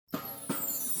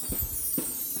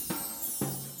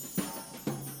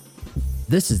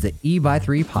This is the E by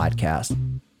 3 podcast.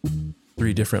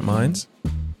 3 different minds.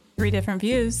 3 different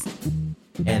views.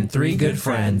 And 3 good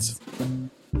friends.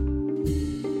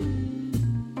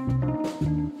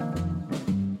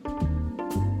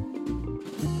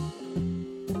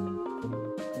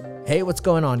 Hey, what's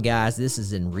going on, guys? This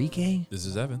is Enrique. This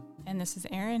is Evan. And this is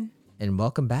Aaron. And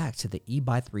welcome back to the E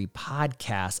by 3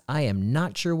 podcast. I am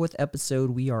not sure what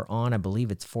episode we are on. I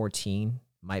believe it's 14,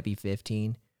 might be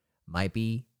 15, might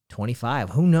be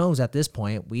 25. Who knows at this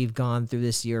point? We've gone through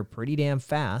this year pretty damn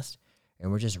fast, and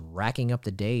we're just racking up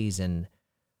the days. And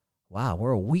wow,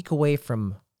 we're a week away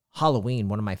from Halloween,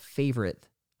 one of my favorite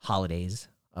holidays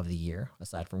of the year,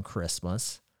 aside from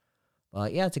Christmas.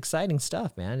 But yeah, it's exciting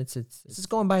stuff, man. It's just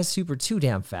going by super too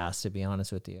damn fast, to be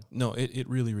honest with you. No, it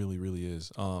really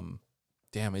is.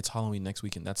 Damn, it's Halloween next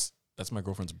weekend. That's my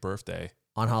girlfriend's birthday.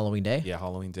 On Halloween Day? Yeah,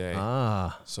 Halloween Day.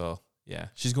 Ah. So yeah,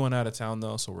 she's going out of town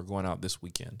though, so we're going out this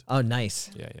weekend. Oh, nice.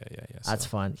 Yeah. That's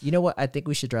fun. You know what? I think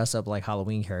we should dress up like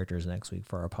Halloween characters next week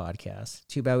for our podcast.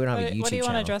 Too bad we don't have a YouTube channel. What do you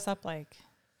want to dress up like?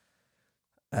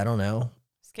 I don't know.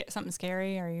 Something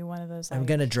scary? Or are you one of those? I'm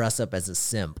going to dress up as a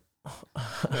simp.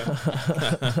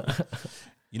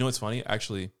 You know what's funny?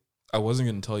 Actually, I wasn't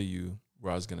going to tell you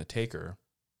where I was going to take her,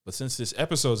 but since this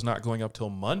episode's not going up till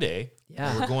Monday,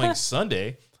 yeah, we're going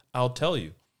Sunday, I'll tell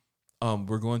you.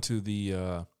 We're going to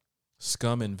the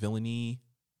Scum and Villainy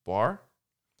bar.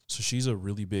 So she's a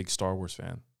really big Star Wars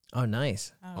fan. Oh,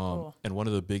 nice. Oh, cool. And one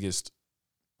of the biggest,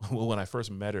 well, when I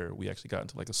first met her, we actually got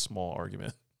into like a small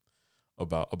argument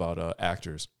about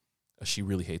actors. She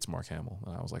really hates Mark Hamill.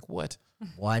 And I was like, what?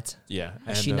 What? Yeah.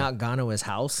 Has she not gone to his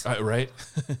house? Right.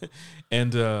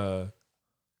 And so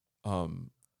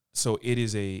it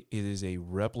is a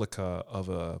replica of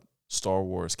a Star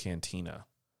Wars cantina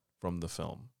from the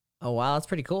film. Oh, wow. That's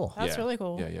pretty cool. That's really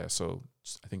cool. Yeah. So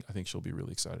I think she'll be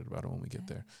really excited about it when we get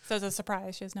there. So it's a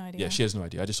surprise. She has no idea. Yeah, she has no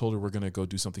idea. I just told her we're going to go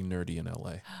do something nerdy in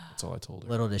LA. That's all I told her.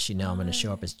 Little does she know I'm going to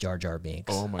show up as Jar Jar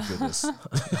Binks. Oh, my goodness.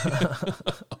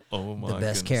 Oh, my The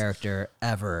best character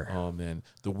ever. Oh, man.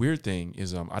 The weird thing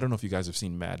is, I don't know if you guys have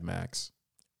seen Mad Max.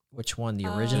 Which one? The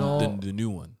original? The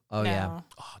new one. Oh, No. yeah.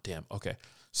 Oh, damn. Okay.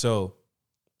 So.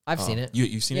 I've seen it.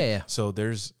 You've seen it? Yeah. So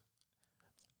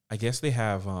I guess they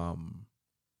have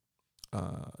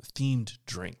themed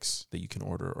drinks that you can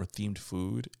order or themed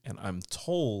food. And I'm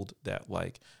told that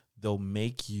like they'll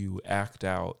make you act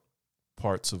out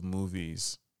parts of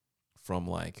movies from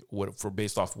like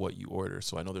based off what you order.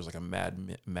 So I know there's like a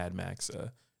Mad Max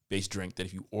based drink that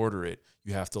if you order it,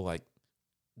 you have to like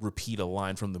repeat a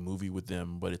line from the movie with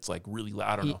them, but it's like really loud.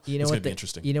 I don't know. It's gonna be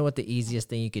interesting. You know what the easiest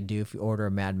thing you could do if you order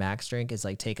a Mad Max drink is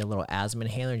like take a little asthma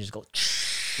inhaler and just go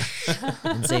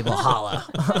and say Valhalla.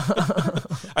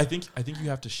 I think you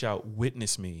have to shout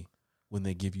 "Witness me" when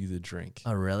they give you the drink.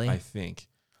 Oh, really? I think.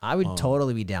 I would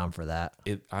totally be down for that.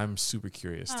 I'm super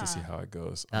curious to see how it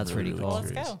goes. That's really cool.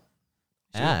 Let's go.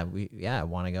 Yeah, I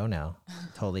want to go now.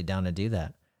 Totally down to do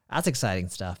that. That's exciting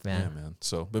stuff, man. Yeah, man.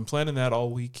 So been planning that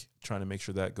all week, trying to make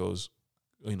sure that goes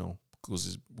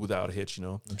without a hitch,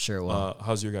 I'm sure it will.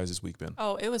 How's your guys' week been?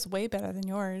 Oh, it was way better than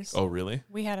yours. Oh, really?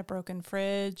 We had a broken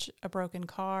fridge, a broken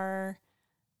car.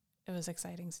 It was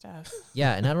exciting stuff.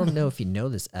 Yeah, and I don't know if you know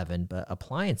this, Evan, but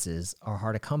appliances are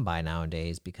hard to come by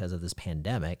nowadays because of this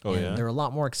pandemic. Oh, and yeah? they're a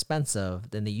lot more expensive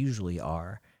than they usually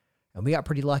are. And we got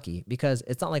pretty lucky because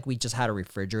it's not like we just had a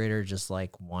refrigerator just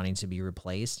like wanting to be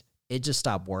replaced. It just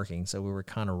stopped working, so we were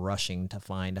kind of rushing to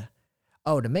find.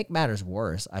 Oh, to make matters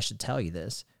worse, I should tell you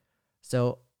this.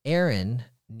 So Erin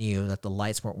knew that the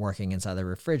lights weren't working inside the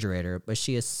refrigerator, but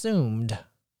she assumed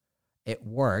it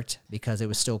worked because it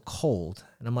was still cold.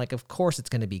 And I'm like, of course it's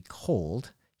going to be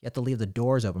cold. You have to leave the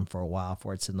doors open for a while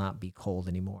for it to not be cold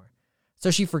anymore.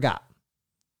 So she forgot.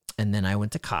 And then I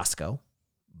went to Costco,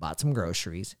 bought some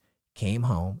groceries, came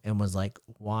home, and was like,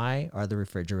 why are the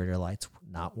refrigerator lights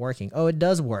not working? Oh, it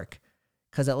does work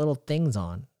because that little thing's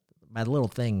on. My little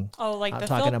thing. Oh, like I'm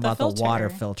talking about the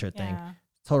water filter thing. Yeah.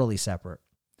 Totally separate.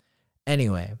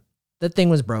 Anyway, the thing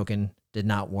was broken, did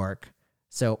not work.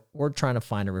 So we're trying to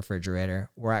find a refrigerator.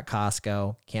 We're at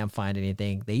Costco, can't find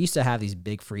anything. They used to have these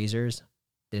big freezers,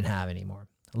 didn't have anymore.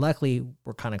 Luckily,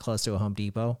 we're kind of close to a Home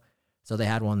Depot, so they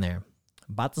had one there.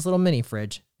 Bought this little mini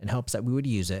fridge in hopes that we would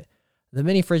use it. The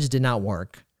mini fridge did not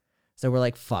work. So we're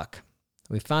like, fuck.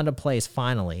 We found a place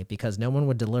finally because no one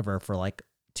would deliver for like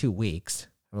 2 weeks.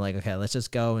 We're like, okay, let's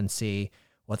just go and see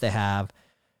what they have.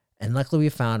 And luckily we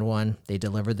found one. They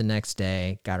delivered the next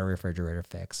day, got a refrigerator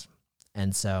fix.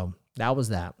 And so that was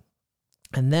that.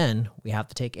 And then we have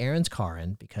to take Erin's car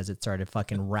in because it started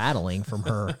fucking rattling from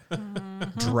her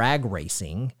drag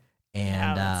racing.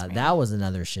 And that was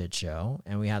another shit show.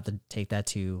 And we have to take that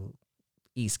to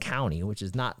East County, which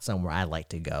is not somewhere I like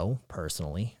to go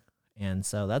personally. And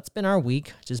so that's been our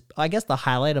week. Just, I guess, the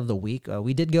highlight of the week.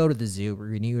 We did go to the zoo. We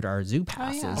renewed our zoo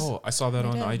passes. yeah. I saw that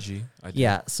We on did. IG. I did.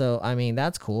 Yeah, so I mean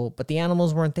that's cool, but the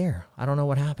animals weren't there. I don't know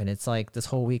what happened. It's like this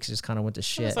whole week just kind of went to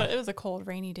shit. It was a cold,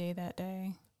 rainy day that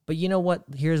day. But you know what?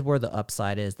 Here's where the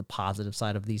upside is, the positive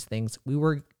side of these things. We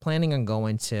were planning on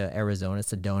going to Arizona,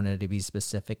 Sedona to be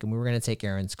specific, and we were going to take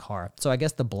Erin's car. So I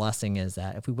guess the blessing is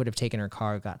that if we would have taken her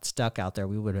car, got stuck out there,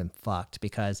 we would have been fucked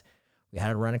because we had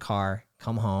to rent a car,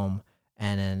 come home,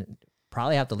 and then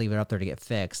probably have to leave it up there to get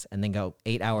fixed, and then go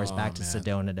 8 hours back to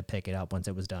Sedona to pick it up once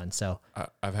it was done. So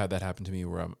I've had that happen to me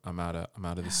where I'm out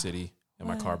of the city and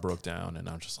my car broke down, and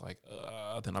I'm just like,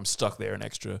 then I'm stuck there an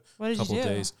extra couple of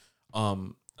days.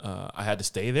 I had to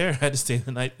stay there. I had to stay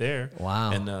the night there.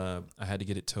 Wow. And I had to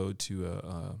get it towed to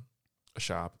a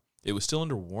shop. It was still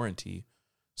under warranty,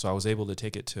 so I was able to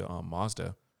take it to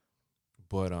Mazda.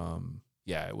 But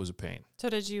yeah, it was a pain. So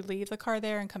did you leave the car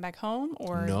there and come back home,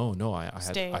 or No, I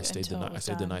stayed until the it night. I was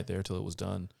stayed the done? night there till it was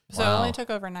done. So it only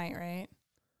took overnight, right?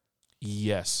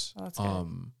 Yes. Oh, that's good.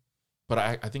 But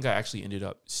I think I actually ended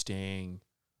up staying.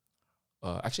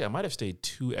 Actually, I might have stayed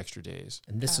 2 extra days.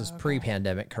 And this Oh, was okay.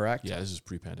 pre-pandemic, correct? Yeah, this is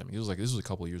pre-pandemic. This was a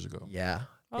couple years ago. Yeah.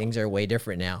 Well, Things are way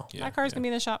different now. Yeah, My car's yeah. gonna be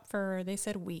in the shop for, they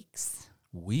said, weeks.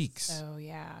 Weeks. So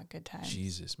yeah, good time.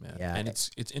 Jesus, man. Yeah. And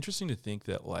it's interesting to think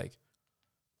that, like,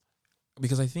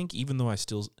 because I think even though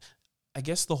I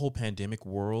guess the whole pandemic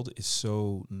world is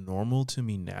so normal to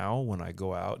me now when I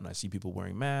go out and I see people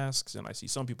wearing masks and I see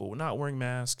some people not wearing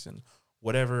masks and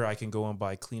whatever, I can go and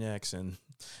buy Kleenex and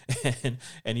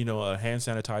a hand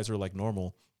sanitizer like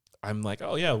normal. I'm like,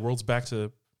 oh yeah, the world's back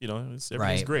to, everything's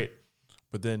Right. great.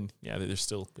 But then, yeah, there's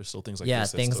still things like Yeah,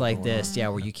 this. that's things still like going on. this. Yeah,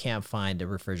 where you can't find a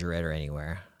refrigerator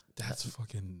anywhere. That's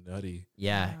fucking nutty.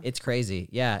 Yeah, Yeah. it's crazy.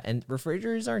 Yeah, and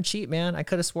refrigerators aren't cheap, man. I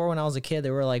could have swore when I was a kid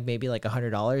they were like maybe like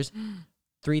 $100,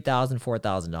 $3,000,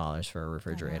 $4,000 for a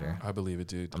refrigerator. I believe it,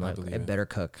 dude. I'm I like, believe it it. better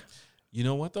cook. You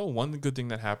know what, though? One good thing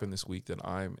that happened this week that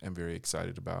I am very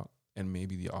excited about, and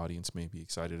maybe the audience may be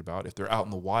excited about if they're out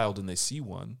in the wild and they see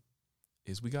one,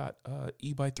 is we got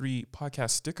E by3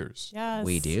 podcast stickers. Yes.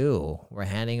 We do. We're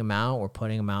handing them out. We're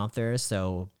putting them out there.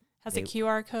 So Has a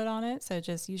QR code on it, so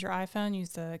just use your iPhone, use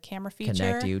the camera feature.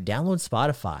 connect you. Download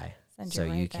Spotify Send so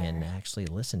you you right can there. actually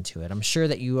listen to it. I'm sure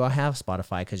that you all have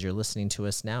Spotify because you're listening to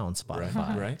us now on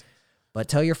Spotify. Right? But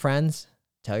tell your friends,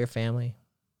 tell your family,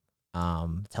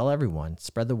 tell everyone,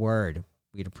 spread the word.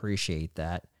 We'd appreciate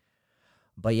that.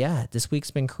 But yeah, this week's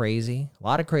been crazy. A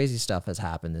lot of crazy stuff has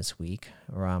happened this week.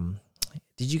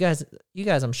 Did you guys,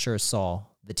 I'm sure saw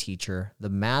the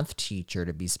math teacher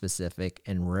to be specific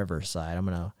in Riverside.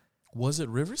 Was it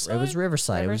Riverside? It was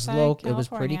Riverside. Riverside, It was local. It was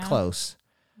pretty California. close.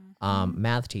 Mm-hmm.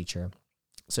 Math teacher.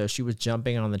 So she was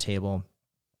jumping on the table.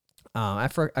 I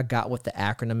forgot what the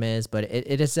acronym is, but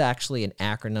it is actually an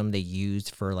acronym they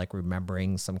used for like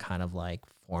remembering some kind of like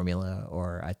formula,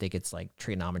 or I think it's like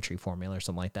trigonometry formula or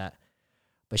something like that.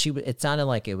 But it sounded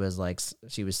like it was like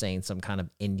she was saying some kind of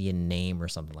Indian name or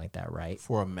something like that, right?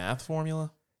 For a math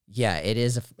formula? Yeah, it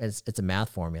is. It's a math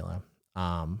formula.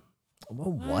 What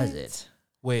was it?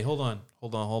 Wait, hold on.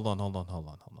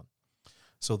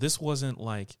 So this wasn't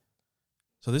like,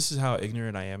 so this is how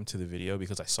ignorant I am to the video,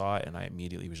 because I saw it and I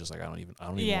immediately was just like, I don't even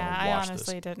want to I watch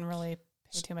honestly this. didn't really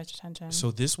pay too much attention.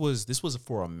 So this was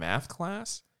for a math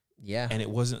class, Yeah. and it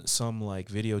wasn't some like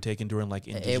video taken during like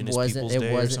Indigenous Peoples It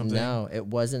Day or wasn't. something. No, it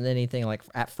wasn't anything like.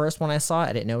 At first, when I saw it,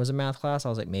 I didn't know it was a math class. I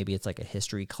was like, maybe it's like a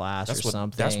history class or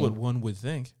something. That's what one would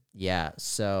think. Yeah.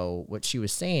 So what she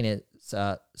was saying is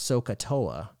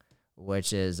SOHCAHTOA,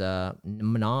 which is a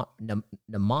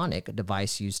mnemonic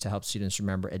device used to help students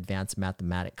remember advanced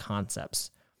mathematic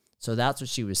concepts. So that's what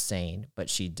she was saying. But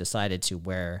she decided to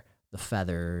wear the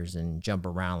feathers and jump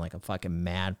around like a fucking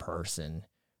mad person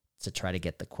to try to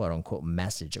get the quote unquote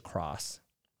message across.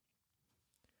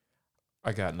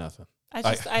 I got nothing.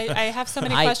 I have so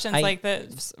many questions like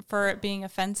that for it being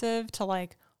offensive to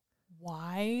like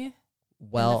why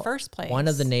Well, in the first place. one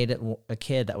of a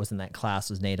kid that was in that class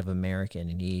was Native American,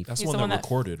 and That's He's the the one one that that-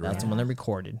 recorded, right? that's the one that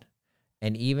recorded.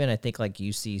 And even I think like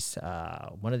UC's,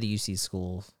 one of the UC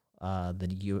schools,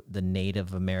 the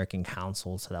Native American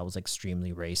Council, so that was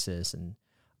extremely racist, and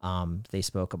they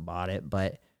spoke about it.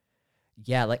 But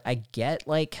yeah, like I get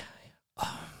like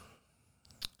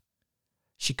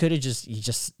she could have just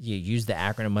used the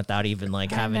acronym without even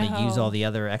like I having to use know. all the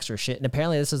other extra shit. And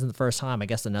apparently this isn't the first time. I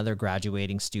guess another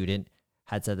graduating student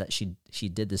had said that she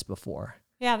did this before.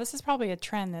 Yeah, this is probably a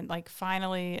trend that like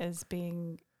finally is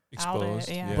being Exposed.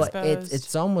 outed. Yeah, Yeah. But exposed.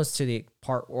 it's almost to the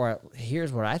part where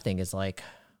here's what I think is like,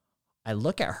 I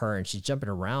look at her and she's jumping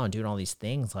around doing all these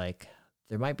things. Like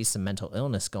there might be some mental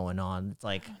illness going on. It's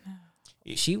like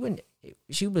she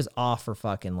was off for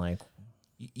fucking like.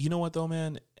 You know what though,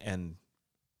 man? And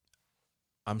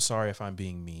I'm sorry if I'm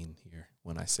being mean here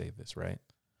when I say this, right?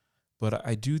 But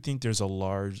I do think there's a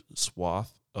large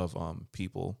swath of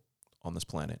people on this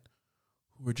planet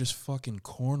who are just fucking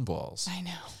cornballs. I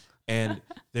know. And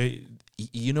they,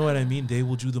 you know what I mean? They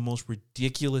will do the most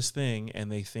ridiculous thing, and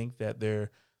they think that they're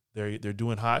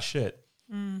doing hot shit.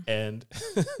 And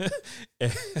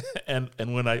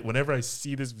and whenever I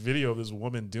see this video of this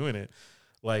woman doing it,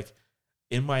 like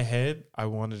in my head, I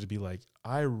wanted to be like,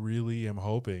 I really am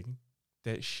hoping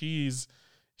that she's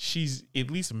at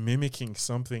least mimicking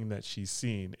something that she's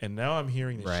seen. And now I'm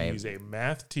hearing that she's a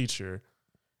math teacher,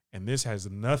 and this has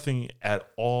nothing at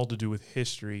all to do with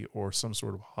history or some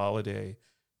sort of holiday.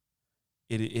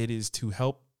 It is to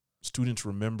help students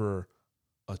remember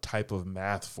a type of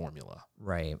math formula.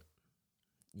 Right.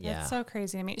 Yeah. That's so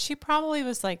crazy. I mean, she probably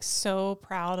was like so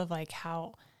proud of like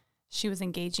how she was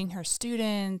engaging her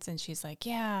students, and she's like,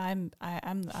 yeah,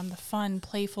 I'm the fun,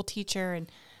 playful teacher. And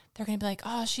they're going to be like,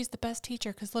 oh, she's the best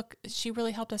teacher, because look, she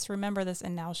really helped us remember this.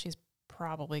 And now she's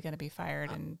probably going to be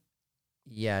fired. And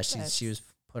yeah, she was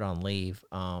put on leave.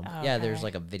 Yeah, there's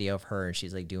like a video of her, and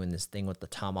she's like doing this thing with the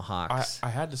tomahawks. I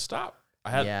had to stop. I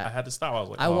had to stop. I was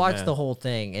like, I watched the whole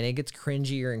thing, and it gets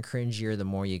cringier and cringier the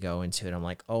more you go into it. I'm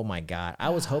like, oh my God. I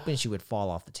was hoping she would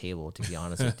fall off the table, to be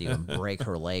honest with you, and break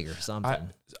her leg or something.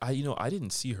 I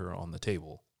didn't see her on the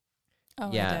table.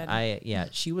 oh, Yeah,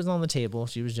 she was on the table.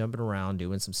 She was jumping around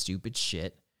doing some stupid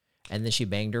shit, and then she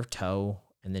banged her toe,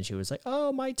 and then she was like,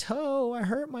 oh, my toe, I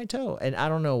hurt my toe. And I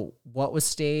don't know what was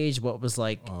staged, what was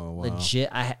like legit.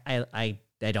 I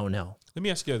don't know. Let me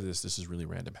ask you this. This is really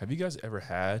random. Have you guys ever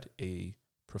had a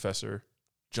professor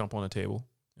jump on a table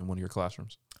in one of your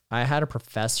classrooms? I had a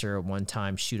professor one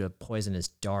time shoot a poisonous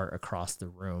dart across the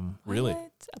room. Really?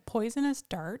 What? A poisonous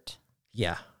dart?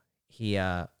 Yeah. He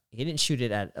didn't shoot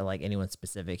it at like anyone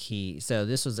specific. So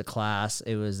this was a class.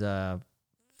 It was a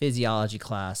physiology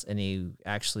class, and he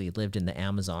actually lived in the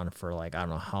Amazon for like, I don't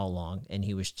know how long. And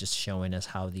he was just showing us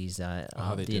how these,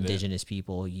 the indigenous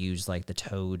people use like the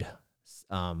toad,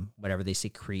 whatever they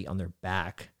secrete on their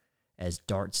back as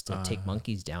darts to take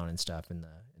monkeys down and stuff in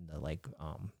the like,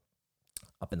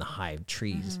 up in the high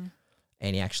trees. Mm-hmm.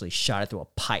 And he actually shot it through a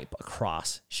pipe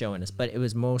across, showing us. But it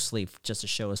was mostly just to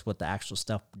show us what the actual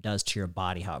stuff does to your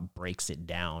body, how it breaks it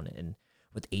down, and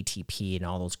with ATP and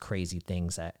all those crazy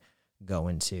things that go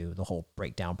into the whole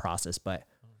breakdown process. But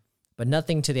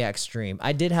nothing to the extreme.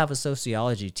 I did have a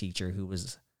sociology teacher who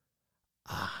was,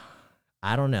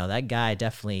 I don't know, that guy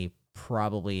definitely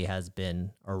probably has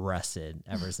been arrested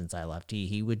ever since I left.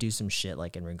 He would do some shit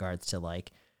like in regards to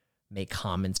like make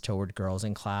comments toward girls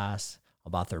in class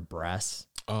about their breasts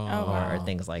or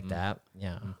things like that.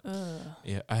 Yeah.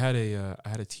 Yeah. I had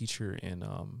a teacher in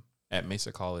at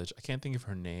Mesa College. I can't think of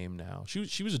her name now.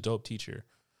 She was a dope teacher.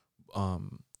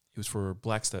 It was for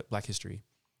Black history.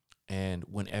 And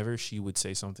whenever she would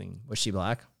say something, was she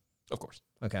black? Of course.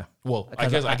 Okay. Well, I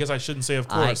guess I shouldn't say of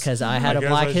course. Because I had a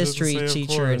black history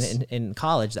teacher in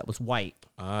college that was white.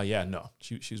 Yeah, no.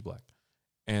 She was black.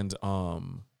 And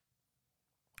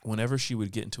whenever she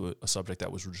would get into a subject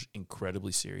that was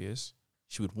incredibly serious,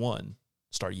 she would,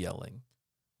 start yelling.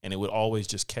 And it would always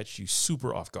just catch you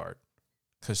super off guard.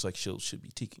 Because like she'll be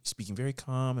speaking very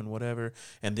calm and whatever.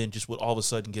 And then just would all of a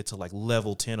sudden get to like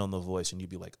level 10 on the voice. And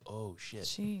you'd be like, oh, shit.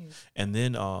 Jeez. And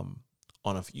then on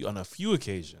a few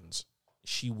occasions,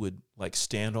 she would like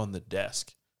stand on the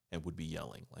desk and would be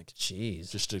yelling. Like, jeez.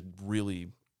 Just to really...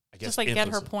 I guess just like get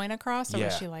her point across, or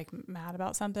was she like mad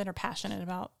about something or passionate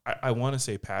about? I want to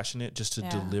say passionate, just to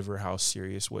deliver how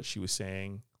serious what she was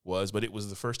saying was, but it was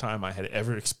the first time I had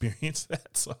ever experienced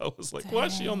that. So I was like, why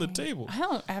is she on the table? I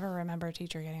don't ever remember a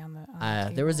teacher getting on the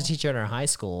table. There was a teacher in our high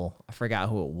school. I forgot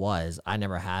who it was. I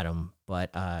never had him,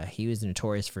 but he was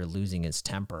notorious for losing his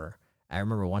temper. I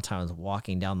remember one time I was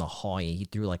walking down the hall, and he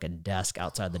threw like a desk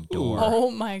outside the door.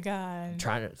 Oh my God. I'm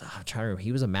trying to remember.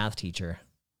 He was a math teacher.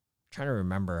 Trying to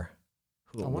remember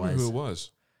who it was. I wonder who it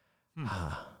was.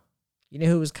 You know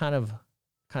who was kind of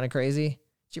crazy?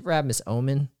 Did you ever have Miss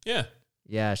Omen? Yeah.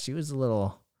 Yeah, she was a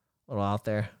little out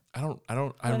there. I don't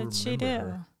what did she do?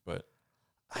 Her, but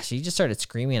she just started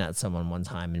screaming at someone one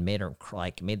time and made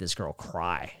this girl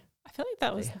cry. I feel like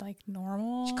that was like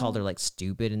normal. She called her like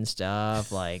stupid and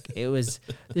stuff. Like it was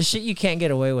the shit you can't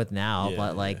get away with now.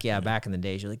 But like, back in the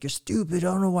day, you're like, you're stupid.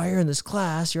 I don't know why you're in this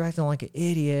class. You're acting like an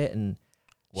idiot. And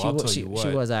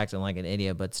she was acting like an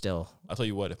idiot, but still. I'll tell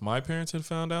you what, if my parents had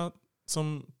found out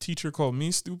some teacher called me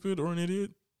stupid or an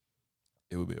idiot,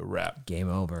 it would be a wrap. Game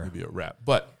over. It would be a wrap.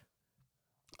 But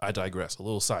I digress. A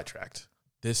little sidetracked.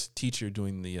 this teacher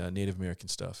doing the Native American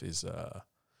stuff is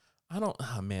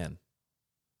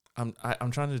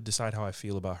I'm trying to decide how I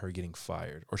feel about her getting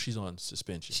fired, or she's on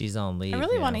suspension. She's on leave. I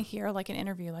really want to hear like an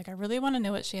interview. Like I really want to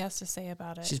know what she has to say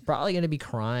about it. She's probably going to be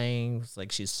crying. It's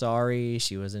like she's sorry.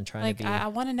 She wasn't trying like to be. I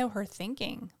want to know her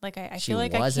thinking. Like I She feel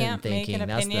like I wasn't can't make thinking, an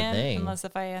that's the opinion thing. unless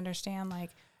if I understand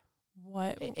like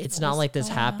what. It's what not was like this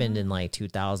going happened on. in like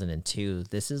 2002.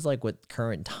 This is like with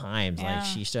current times. Yeah. Like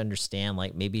she should understand.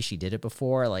 Like maybe she did it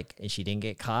before. Like and she didn't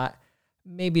get caught.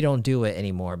 Maybe don't do it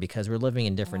anymore because we're living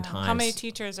in different times. How many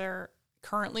teachers are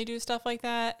currently do stuff like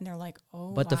that and they're like, oh,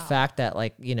 But the wow. fact that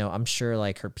like, you know, I'm sure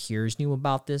like her peers knew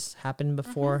about this happened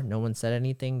before. Mm-hmm. No one said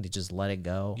anything. They just let it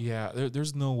go. Yeah,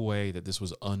 there's no way that this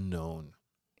was unknown.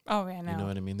 Oh yeah, no. You know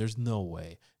what I mean? There's no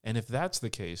way. And if that's the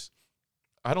case,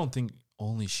 I don't think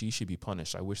only she should be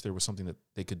punished. I wish there was something that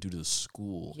they could do to the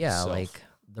school. Yeah, itself. like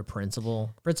the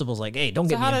principal's like, hey, don't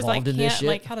So get me how does involved like in this shit.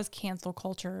 like how does cancel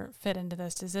culture fit into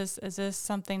this? Is this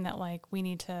something that like we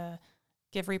need to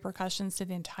give repercussions to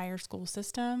the entire school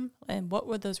system? And what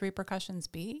would those repercussions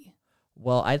be?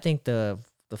 Well, I think the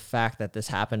fact that this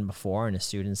happened before and a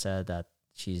student said that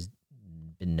she's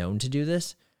been known to do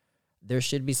this, there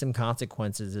should be some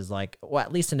consequences. Is like, well,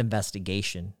 at least an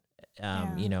investigation.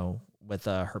 Yeah. You know, with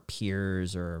her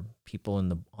peers or people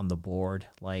on the board,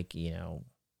 like, you know,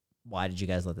 why did you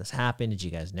guys let this happen? Did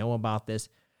you guys know about this?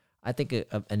 I think an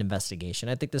investigation.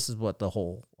 I think this is what the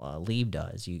whole leave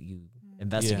does. You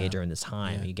investigate Yeah. during this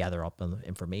time. Yeah. You gather up on the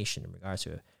information in regards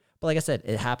to it. But like I said,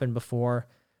 it happened before,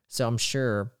 so I'm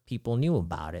sure people knew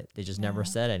about it. They just never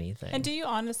said anything. And do you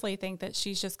honestly think that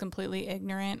she's just completely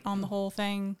ignorant on the whole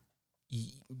thing?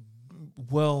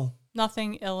 Well,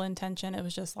 Nothing ill intention. It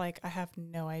was just like, I have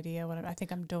no idea I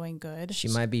think I'm doing good. She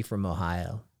might be from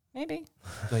Ohio. Maybe.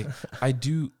 like I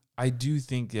do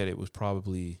think that it was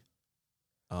probably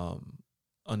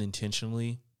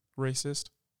unintentionally racist.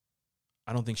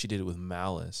 I don't think she did it with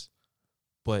malice,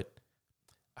 but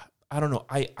I don't know.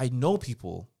 I know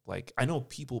people, like I know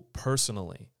people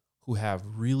personally who have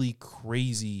really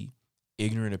crazy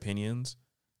ignorant opinions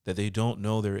that they don't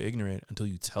know they're ignorant until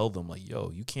you tell them like,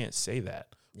 yo, you can't say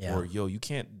that. Yeah. Or yo, you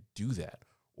can't do that.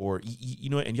 Or you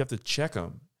know, and you have to check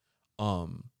them.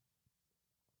 And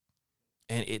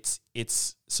it's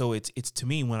to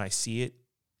me, when I see it,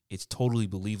 it's totally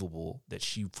believable that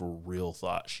she for real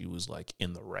thought she was like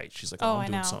in the right. She's like, Oh, I'm I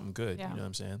doing know. something good. Yeah. You know what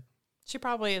I'm saying? She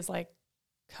probably is like,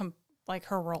 like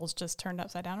her role's just turned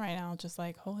upside down right now. Just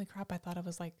like, holy crap, I thought I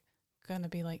was like going to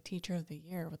be like teacher of the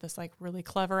year with this like really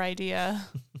clever idea.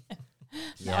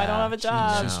 No, I don't have a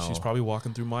job. She's probably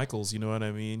walking through Michael's, you know what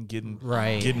I mean? Getting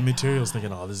Right. materials,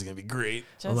 thinking, oh, this is going to be great.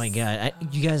 Oh my God.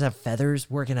 You guys have feathers?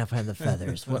 Where can I find the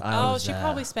feathers? What Oh, was she that?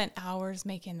 probably spent hours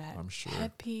making that I'm sure.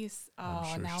 headpiece. Oh,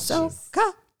 sure now she So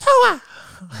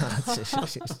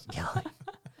she's She's yelling.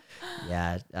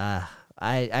 Yeah,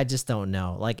 I just don't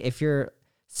know. Like, if you're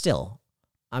still,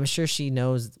 I'm sure she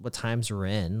knows what times we're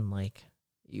in. Like,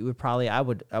 you would probably, I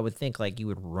would think like you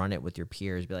would run it with your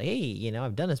peers, be like, hey, you know,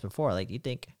 I've done this before. Like, you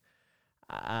think,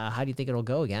 how do you think it'll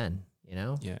go again? You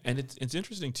know? Yeah, and it's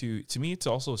interesting to me. It's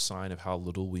also a sign of how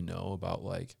little we know about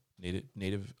like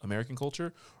Native American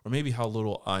culture, or maybe how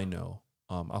little I know.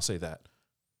 I'll say that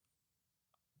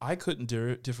I couldn't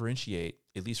differentiate,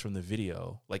 at least from the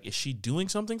video. Like, is she doing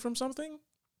something from something,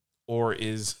 or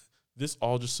is this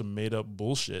all just some made up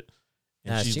bullshit?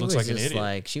 And Nah, she she looks was like an just idiot.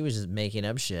 like, she was just making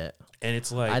up shit. And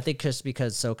it's like, I think just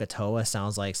because Sokotoa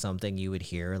sounds like something you would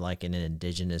hear like in an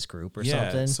indigenous group or yeah.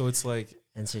 something. So it's like,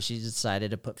 And so she decided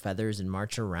to put feathers and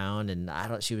march around, and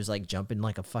she was like jumping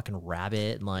like a fucking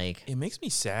rabbit, and like, it makes me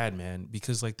sad, man,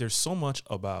 because like there's so much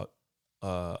about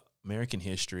American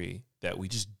history that we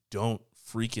just don't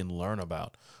freaking learn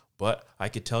about. But I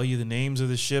could tell you the names of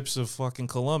the ships of fucking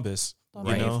Columbus, the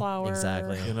you know, Mayflower.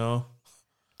 exactly. you know.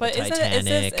 But The is this?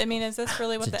 Titanic. I mean, is this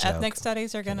really what It's the a ethnic joke.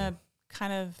 studies are going to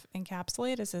kind of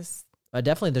encapsulate? Is this?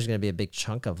 definitely there's going to be a big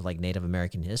chunk of like Native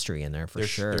American history in there for There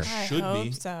sure. there I should hope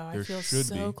be. so. I There feel should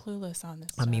so be. clueless on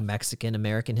this. I mean, stuff. Mexican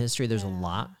American history. There's a Yeah.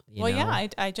 lot. You Well, know? yeah,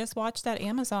 I just watched that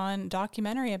Amazon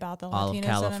documentary about the all Latinos of in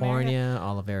America. California,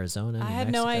 all of Arizona. I New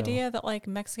had no Mexico. idea that like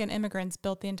Mexican immigrants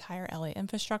built the entire LA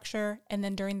infrastructure, and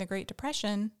then during the Great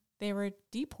Depression, they were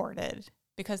deported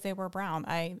because they were brown.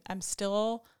 I'm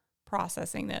still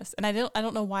processing this, and I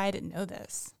don't know why I didn't know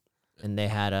this. And they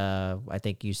had I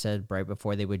think you said right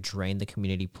before they would drain the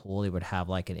community pool, they would have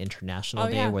like an international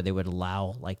day yeah. where they would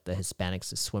allow like the Hispanics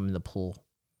to swim in the pool.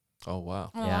 Oh wow.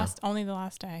 Yeah. Only the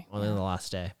last day. Only Yeah. the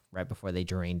last day, right before they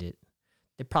drained it.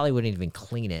 They probably wouldn't even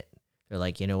clean it. They're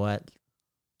like, you know what?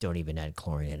 Don't even add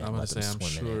chlorine in it. I'm gonna Let them say,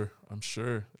 swim in it. I'm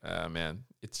sure. Man,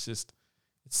 it's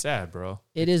It's sad, bro.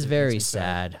 It is makes very me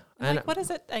sad. And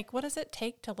like, what does it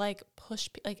take to like push?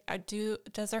 Like,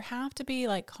 does there have to be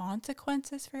like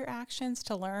consequences for your actions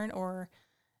to learn, or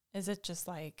is it just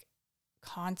like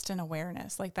constant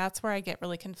awareness? Like, that's where I get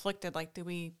really conflicted. Like, do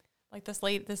we, like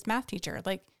this math teacher,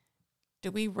 like, do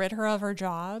we rid her of her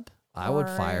job? I would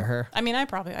fire her. I mean, I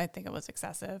think it was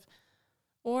excessive.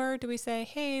 Or do we say,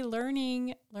 hey,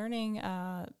 learning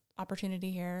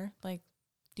opportunity here. Like,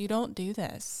 you don't do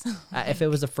this. If it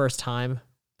was the first time,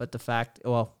 but the fact,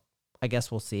 well, I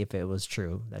guess we'll see if it was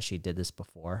true that she did this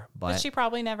before. But she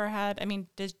probably never had. I mean,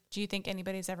 do you think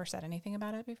anybody's ever said anything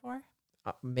about it before?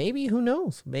 Maybe, who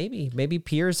knows? Maybe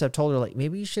peers have told her, like,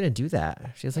 maybe you shouldn't do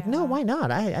that. She's like, no, why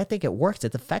not? I think it works.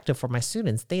 It's effective for my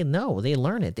students. They know, they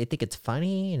learn it. They think it's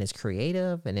funny and it's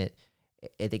creative and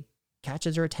it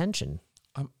catches their attention.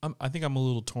 I think I'm a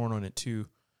little torn on it too.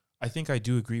 I think I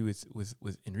do agree with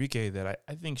Enrique that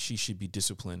I think she should be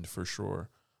disciplined for sure.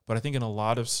 But I think in a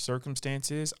lot of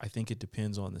circumstances, I think it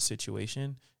depends on the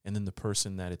situation and then the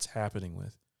person that it's happening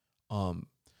with.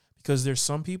 Because there's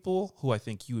some people who I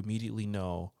think you immediately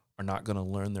know are not going to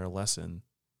learn their lesson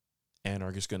and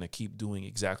are just going to keep doing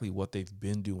exactly what they've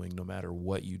been doing no matter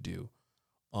what you do.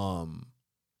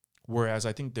 Whereas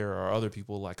I think there are other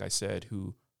people, like I said,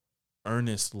 who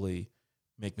earnestly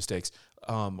make mistakes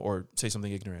or say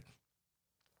something ignorant.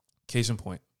 Case in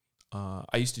point,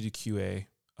 I used to do QA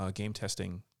game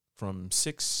testing from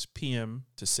 6 p.m.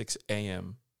 to 6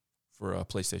 a.m. for a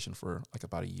PlayStation for like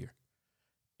about a year.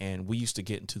 And we used to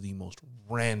get into the most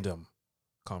random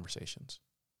conversations.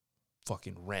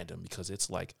 Fucking random, because it's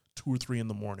like 2 or 3 in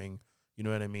the morning. You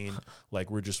know what I mean?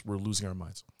 Like we're losing our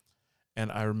minds.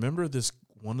 And I remember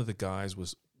one of the guys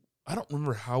I don't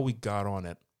remember how we got on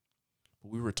it,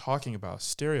 but we were talking about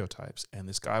stereotypes. And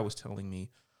this guy was telling me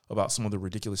about some of the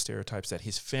ridiculous stereotypes that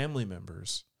his family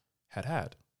members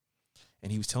had.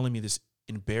 And he was telling me this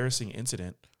embarrassing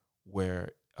incident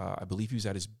where I believe he was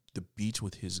at the beach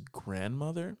with his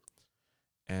grandmother,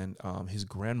 and his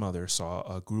grandmother saw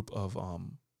a group of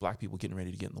black people getting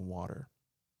ready to get in the water,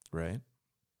 right?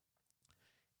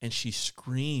 And she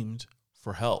screamed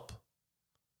for help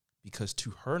because,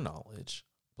 to her knowledge,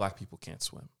 black people can't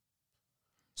swim.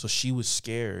 So she was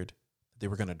scared they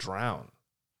were going to drown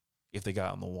if they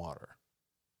got in the water.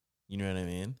 You know what I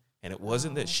mean? And it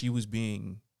wasn't that she was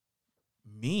being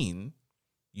mean.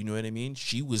 You know what I mean?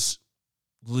 She was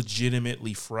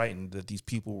legitimately frightened that these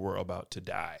people were about to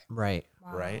die. Right.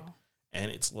 Wow. Right. And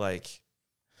it's like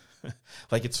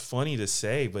it's funny to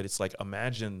say, but it's like,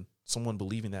 imagine someone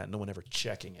believing that and no one ever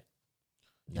checking it.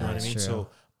 You know what I mean? True. So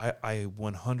I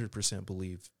 100%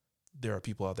 believe there are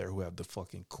people out there who have the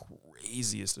fucking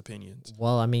craziest opinions.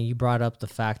 Well, I mean, you brought up the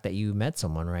fact that you met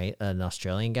someone, right? An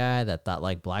Australian guy that thought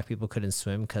like black people couldn't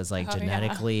swim because like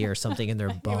genetically or something in their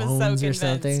bones or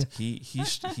something. He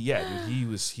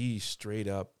straight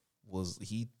up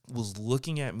was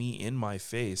looking at me in my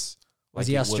face. Like was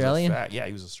he Australian? Yeah,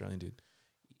 he was Australian, dude.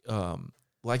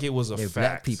 Like it was a fact.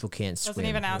 Black people can't swim. Wasn't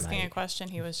even asking a question.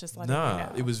 He was just letting Nah, you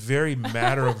know. it was very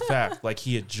matter of fact. Like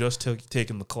he had just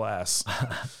taken the class.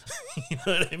 You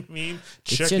know what I mean?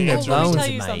 It's in their Let me bones, tell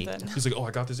you mate. something. He's like, oh,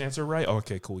 I got this answer right? Oh,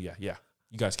 okay, cool. Yeah. You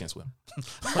guys can't swim.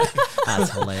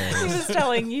 That's He hilarious. was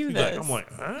telling you this. I'm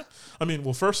like, huh? I mean,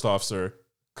 well, first off, sir,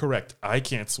 correct. I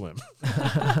can't swim.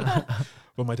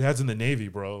 But my dad's in the Navy,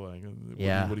 bro. Like,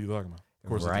 Yeah. What are you talking about? Of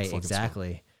course I can Right, fucking exactly.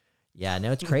 swim. Yeah,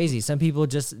 no, it's crazy. Some people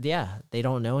just, they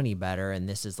don't know any better. And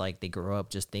this is like, they grow up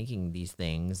just thinking these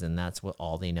things and that's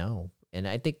all they know. And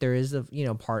I think there is a,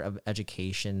 part of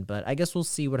education, but I guess we'll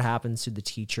see what happens to the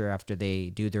teacher after they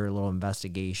do their little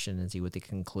investigation and see what they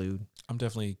conclude. I'm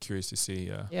definitely curious to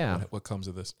see what comes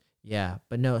of this. Yeah,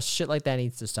 but no, shit like that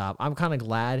needs to stop. I'm kind of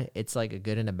glad it's like a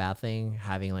good and a bad thing,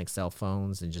 having like cell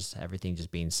phones and just everything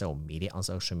just being so immediate on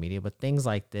social media. But things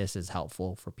like this is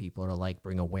helpful for people to like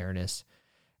bring awareness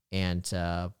and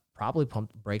probably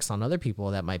pump the brakes on other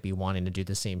people that might be wanting to do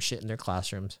the same shit in their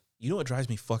classrooms. You know what drives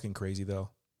me fucking crazy though?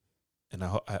 And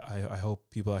I hope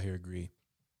people out here agree.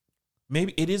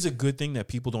 Maybe it is a good thing that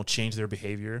people don't change their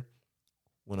behavior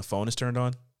when a phone is turned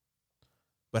on.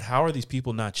 But how are these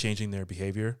people not changing their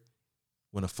behavior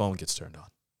when a phone gets turned on?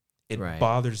 It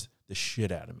bothers the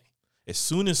shit out of me. As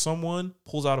soon as someone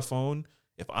pulls out a phone,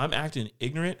 if I'm acting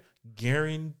ignorant,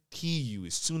 guarantee you,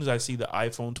 as soon as I see the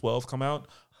iPhone 12 come out,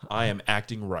 I am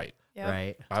acting right. Yep,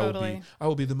 Right. Totally. I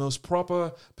will be the most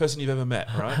proper person you've ever met,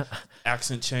 right?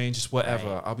 Accent change, just whatever.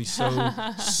 Right. I'll be so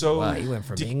Wow, he went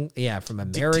from from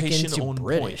American dictation to on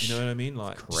British. point, you know what I mean?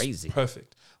 Like Crazy.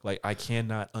 perfect. Like I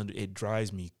cannot it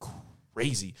drives me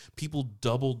crazy. People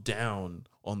double down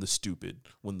on the stupid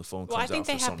when the phone comes out. Well, I think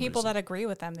for they some have people reason. that agree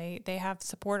with them. They have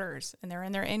supporters, and they're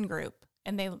in their in group,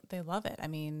 and they love it. I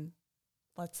mean,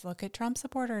 let's look at Trump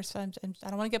supporters. I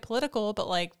don't want to get political, but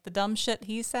like the dumb shit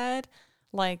he said,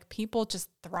 like people just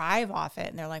thrive off it,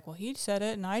 and they're like, well, he said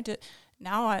it, and I did.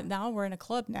 Now we're in a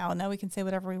club now, and now we can say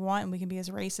whatever we want, and we can be as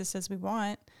racist as we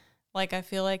want. Like I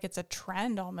feel like it's a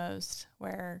trend almost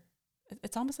where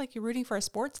it's almost like you're rooting for a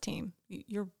sports team.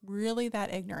 You're really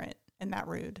that ignorant and that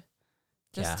rude.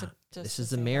 This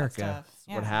is America.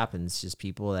 What happens? Just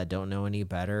people that don't know any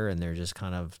better, and they're just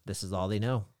kind of, this is all they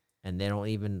know, and they don't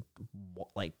even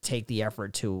like take the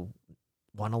effort to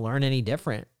want to learn any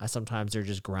different. Sometimes they're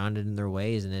just grounded in their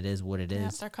ways, and it is what it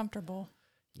is. They're comfortable.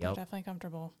 Yep. They're definitely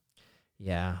comfortable.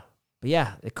 Yeah. But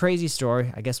yeah, a crazy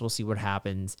story. I guess we'll see what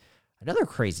happens. Another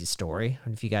crazy story. I don't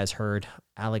know if you guys heard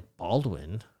Alec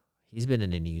Baldwin. He's been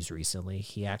in the news recently.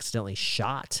 He accidentally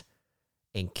shot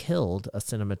and killed a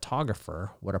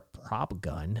cinematographer with a prop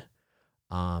gun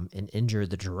and injured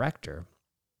the director.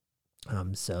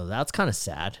 So that's kind of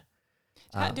sad.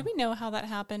 Do we know how that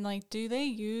happened? Like, do they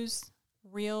use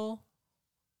real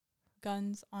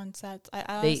guns on sets? I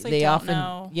honestly they don't often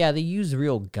know. Yeah, they use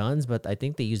real guns, but I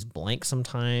think they use blanks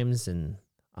sometimes, and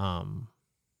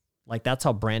like that's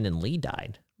how Brandon Lee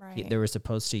died. Right. They were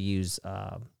supposed to use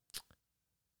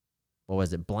what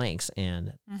was it, blanks,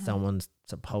 and someone's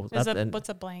supposed. What's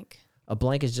a blank? A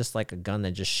blank is just like a gun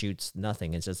that just shoots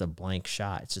nothing. It's just a blank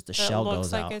shot. It's just the shell It looks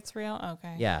goes like out. it's real.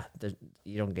 Okay. Yeah,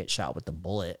 you don't get shot with the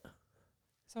bullet.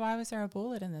 So why was there a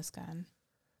bullet in this gun?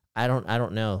 I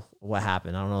don't know what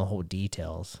happened. I don't know the whole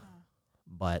details,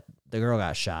 but the girl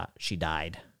got shot. She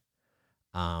died,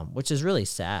 which is really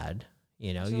sad.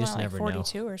 You know, She you was just like never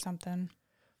 42 know. or something.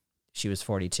 She was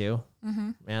 42. Mm-hmm.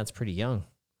 Man, that's pretty young.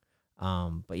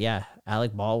 But yeah,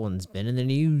 Alec Baldwin's been in the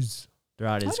news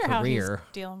throughout his How he's career.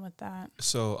 dealing with that.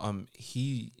 So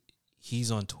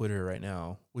he's on Twitter right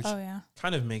now, which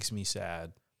kind of makes me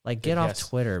sad. Like, get off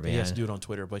Twitter, man. He has to do it on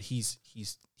Twitter, but he's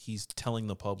telling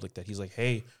the public that he's like,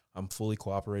 hey, I'm fully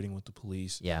cooperating with the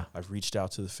police. Yeah. I've reached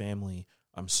out to the family.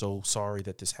 I'm so sorry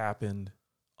that this happened.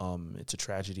 It's a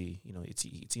tragedy. You know, it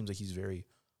seems like he's very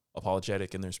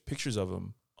apologetic, and there's pictures of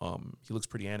him. He looks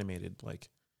pretty animated. Like,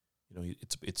 you know,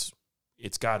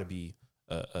 it's got to be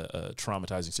a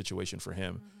traumatizing situation for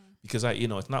him because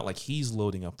it's not like he's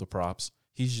loading up the props.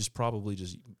 He's just probably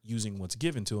just using what's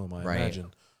given to him. I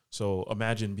imagine. So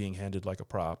imagine being handed like a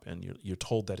prop, and you're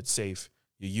told that it's safe.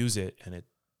 You use it, and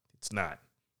it's not.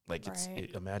 Like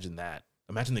imagine that.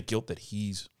 Imagine the guilt that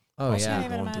he's. Oh yeah. I can't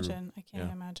even imagine. I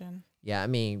can't imagine. Yeah, I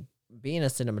mean, being a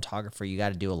cinematographer, you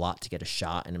got to do a lot to get a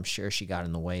shot, and I'm sure she got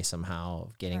in the way somehow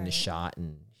of getting the shot,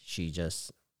 and she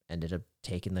just ended up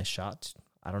taking the shot.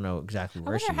 I don't know exactly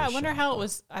where she was. I wonder how it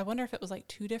was. I wonder if it was like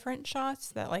two different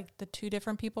shots that like the two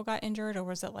different people got injured, or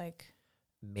was it like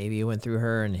maybe it went through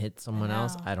her and hit someone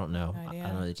else? I don't know. No idea. I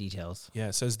don't know the details. Yeah,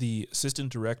 it says the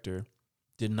assistant director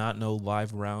did not know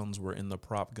live rounds were in the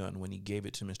prop gun when he gave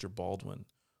it to Mr. Baldwin,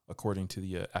 according to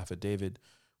the affidavit,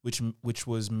 which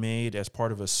was made as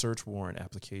part of a search warrant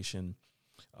application.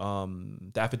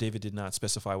 The affidavit did not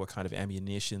specify what kind of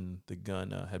ammunition the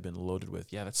gun had been loaded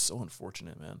with. Yeah, that's so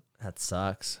unfortunate, man. That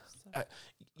sucks.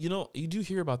 You do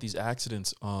hear about these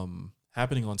accidents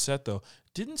happening on set, though.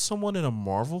 Didn't someone in a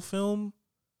Marvel film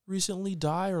recently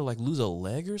die or like lose a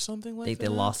leg or something like that? They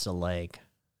lost a leg.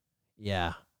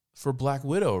 Yeah. For Black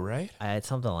Widow, right? I had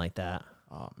something like that.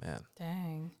 Oh man.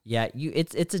 Dang. Yeah,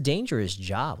 it's a dangerous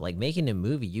job. Like making a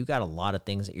movie, you got a lot of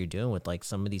things that you're doing with like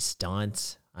some of these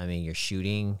stunts. I mean, you're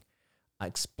shooting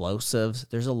explosives.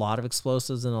 There's a lot of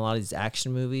explosives in a lot of these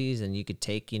action movies, and you could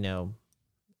take,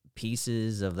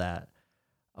 pieces of that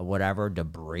whatever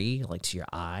debris like to your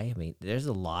eye. I mean, there's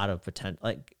a lot of potential,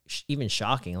 like even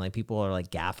shocking. Like people are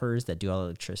like gaffers that do all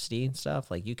electricity and stuff.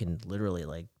 Like you can literally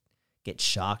like get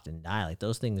shocked and die. Like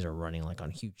those things are running like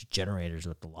on huge generators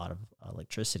with a lot of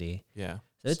electricity. Yeah.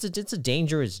 So it's a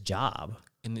dangerous job.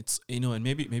 And it's, and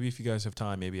maybe if you guys have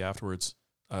time, maybe afterwards,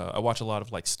 I watch a lot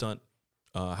of like stunt,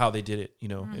 how they did it,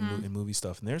 in movie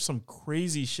stuff. And there's some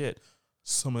crazy shit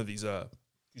some of these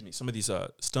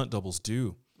stunt doubles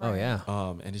do. Oh yeah.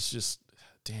 And it's just,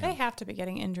 damn. They have to be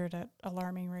getting injured at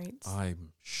alarming rates. I'm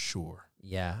sure.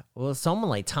 Yeah. Well, someone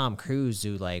like Tom Cruise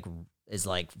who like is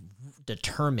like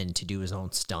determined to do his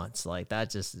own stunts. Like that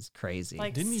just is crazy.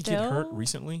 Like, didn't he get hurt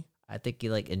recently? I think he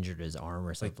like injured his arm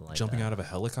or something like jumping that. out of a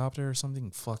helicopter or something.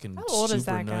 Fucking How old super is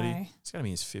that nutty. guy? He's got to be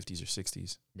in his 50s or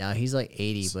 60s. No, he's like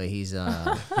 80, but he's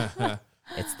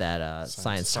it's that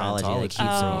Scientology that keeps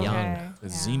him young. Okay.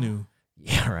 It's Xenu.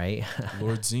 Yeah, right.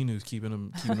 Lord Xenu's keeping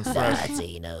him fresh.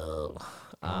 Xenu.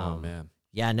 Oh man.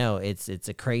 Yeah, no, it's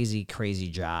a crazy, crazy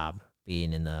job.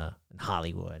 being in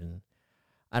Hollywood. And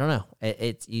I don't know.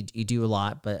 It's you do a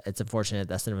lot, but it's unfortunate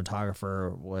that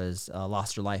cinematographer was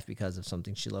lost her life because of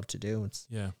something she loved to do.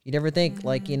 Yeah. You never think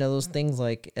like, you know, those things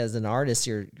like as an artist,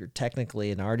 you're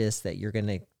technically an artist that you're going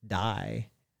to die.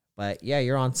 But yeah,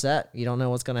 you're on set. You don't know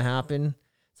what's going to happen.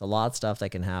 It's a lot of stuff that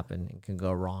can happen and can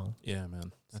go wrong. Yeah,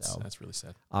 man. That's really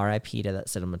sad. R.I.P. to that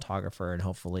cinematographer, and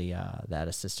hopefully that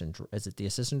assistant, is it the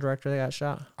assistant director that got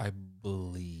shot? I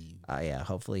believe. Yeah,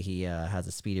 hopefully he has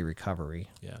a speedy recovery.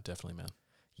 Yeah, definitely, man.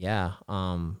 Yeah.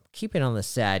 Keeping on the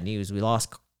sad news, we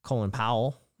lost Colin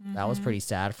Powell. That was pretty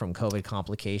sad from COVID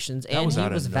complications, and he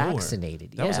was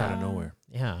vaccinated. That was out of nowhere.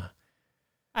 Yeah.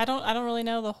 I don't really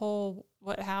know the whole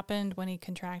what happened when he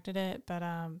contracted it, but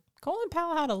Colin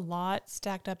Powell had a lot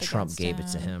stacked up against him. Trump gave it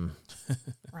to him.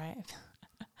 Right.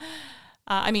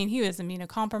 I mean, he was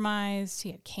immunocompromised.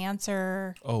 He had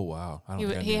cancer. Oh, wow.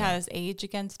 He had his age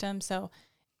against him. So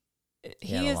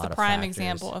he is the prime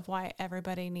example of why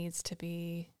everybody needs to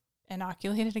be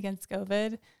inoculated against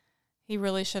COVID. He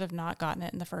really should have not gotten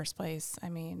it in the first place. I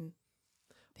mean,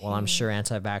 well, I'm sure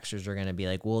anti-vaxxers are going to be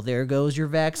like, well, there goes your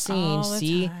vaccine.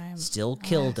 See, still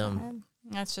killed him.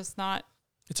 That's just not.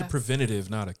 It's a preventative,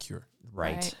 not a cure.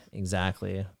 Right.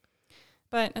 Exactly.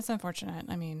 But it's unfortunate.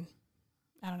 I mean,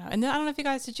 I don't know. And then, I don't know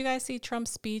if did you guys see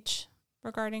Trump's speech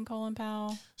regarding Colin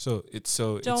Powell?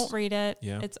 Don't read it.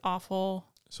 Yeah. It's awful.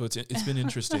 So it's been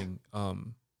interesting.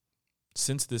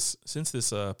 Since this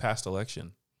past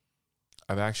election,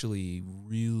 I've actually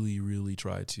really, really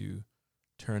tried to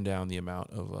turn down the amount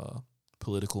of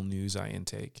political news I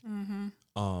intake. Mm-hmm.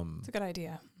 It's a good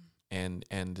idea. And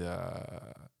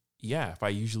yeah, if I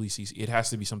usually see, it has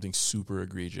to be something super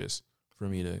egregious for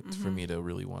me to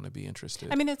really want to be interested.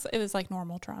 I mean, it was like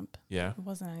normal Trump. Yeah, it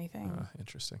wasn't anything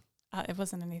interesting. It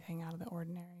wasn't anything out of the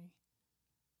ordinary.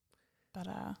 But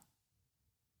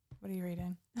what are you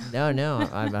reading?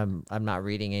 No, I'm not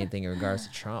reading anything in regards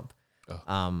to Trump.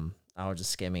 Oh. I was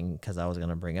just skimming because I was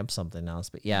gonna bring up something else,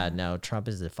 but yeah, no, Trump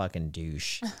is a fucking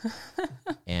douche,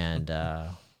 and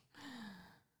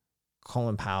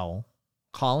Colin Powell,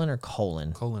 Colin, I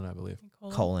believe.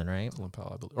 Colin, right? Colin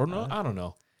Powell, I believe. Or no, I don't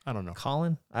know.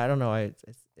 Colin, I don't know.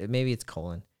 Maybe it's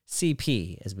Colin.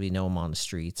 CP, as we know him on the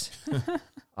streets.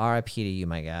 R.I.P. to you,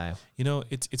 my guy. You know,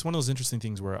 it's one of those interesting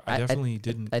things where I definitely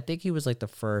didn't. I think he was like the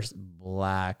first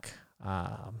black.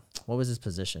 What was his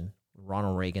position?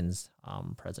 Ronald Reagan's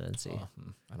presidency.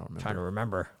 I don't remember. Trying to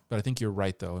remember. But I think you're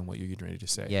right though in what you're getting ready to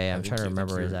say. Yeah, I'm trying to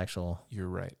remember his actual. You're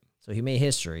right. So he made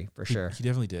history for sure. He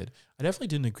definitely did. I definitely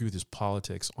didn't agree with his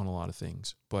politics on a lot of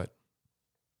things,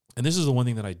 and this is the one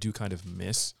thing that I do kind of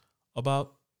miss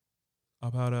about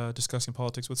discussing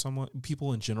politics with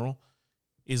people in general,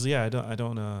 is I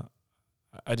didn't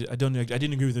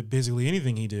agree with basically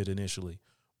anything he did initially,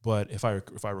 but if I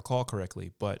recall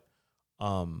correctly,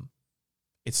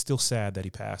 it's still sad that he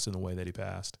passed in the way that he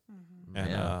passed,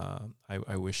 and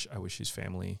I wish his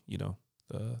family,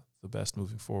 the best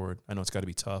moving forward. I know it's got to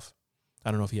be tough. I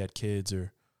don't know if he had kids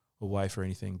or a wife or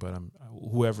anything, but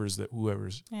whoever's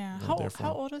yeah.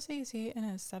 How old is he? Is he in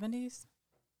his 70s?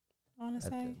 I want to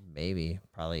say maybe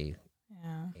probably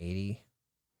 80.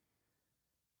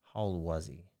 How old was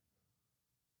he?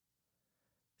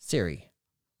 Siri,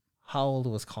 how old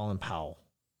was Colin Powell?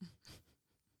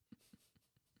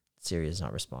 Siri is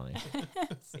not responding.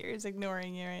 Siri's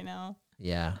ignoring you right now.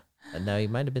 Yeah. No, he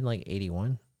might have been like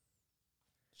 81.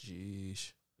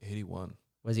 Jeez. 81.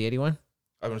 Was he 81?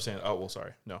 I understand. Oh, well,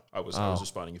 sorry. No, I was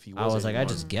responding if he was. I was 81. like, I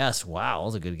just guessed. Wow, that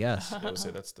was a good guess. I would say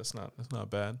that's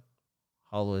not bad.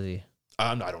 How old was he?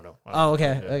 I don't know. Okay.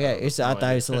 I thought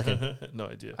you were still looking. No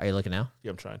idea. Are you looking now?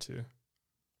 Yeah, I'm trying to.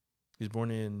 He's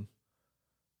born in.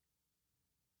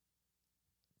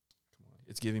 Come on,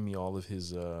 it's giving me all of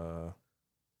his.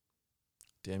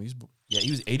 Damn,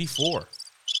 he was 84.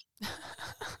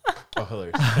 Oh,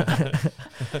 hilarious! I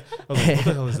was like, what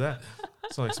the hell is that?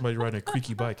 It's like somebody riding a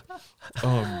creaky bike.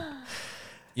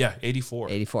 Yeah, 84.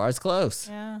 84. I was close.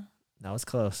 Yeah, that was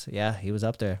close. Yeah, he was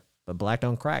up there. But black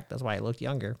don't crack. That's why he looked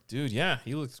younger. Dude, yeah,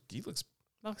 he looks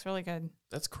really good.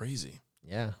 That's crazy.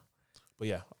 Yeah. But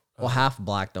yeah. Well, half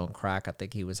black don't crack. I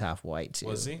think he was half white too.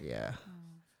 Was he? Yeah.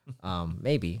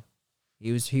 Maybe.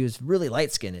 He was really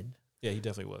light skinned. Yeah, he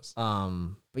definitely was.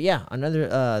 But yeah, another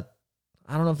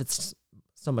I don't know if it's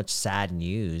so much sad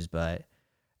news, but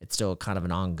it's still kind of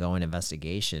an ongoing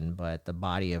investigation. But the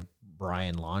body of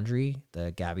Brian Laundrie,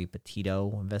 the Gabby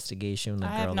Petito investigation, the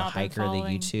girl, the hiker, the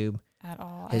YouTube. At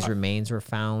all. His remains were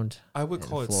found. I would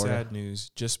call it sad news,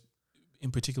 just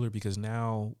in particular because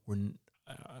now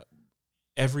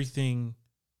everything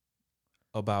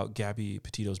about Gabby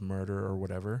Petito's murder or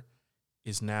whatever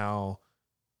is now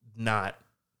not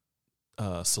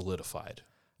solidified.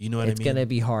 You know what It's I mean? gonna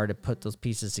be hard to put those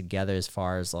pieces together as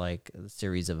far as like a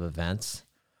series of events.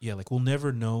 Yeah, like we'll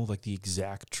never know like the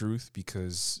exact truth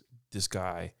because this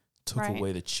guy took Right.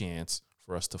 away the chance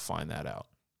for us to find that out.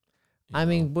 You I know?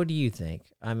 mean, what do you think?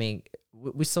 I mean,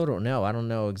 we still don't know. I don't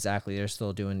know exactly. They're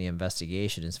still doing the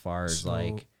investigation as far as So-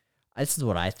 like, this is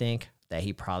what I think, that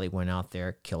he probably went out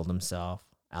there, killed himself.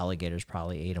 Alligators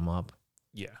probably ate him up.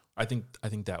 yeah, I think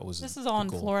that was This is all the in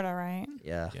goal. Florida, right?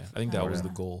 Yeah. Yeah, I think that was the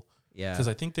Florida. goal Yeah. because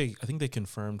I think they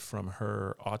confirmed from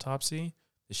her autopsy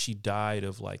that she died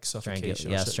of like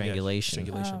suffocation. or strangulation.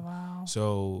 Oh, wow.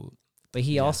 So But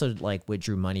he Yeah. also like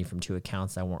withdrew money from 2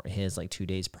 accounts that weren't his like 2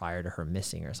 days prior to her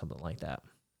missing or something like that.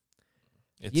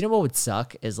 it's, You know what would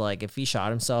suck is like if he shot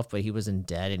himself, but he wasn't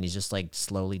dead and he's just like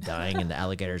slowly dying and the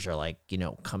alligators are like,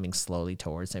 coming slowly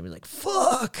towards him. He's like,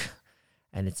 fuck.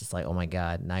 And it's just like, oh my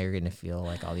God, now you're going to feel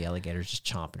like all the alligators just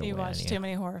chomping You away on watch you. too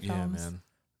many horror yeah, films. man.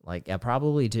 Like, I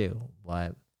probably do,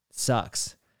 but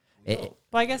sucks. Well,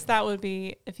 I guess that would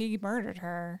be, if he murdered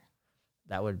her,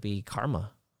 That would be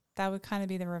karma. that would kind of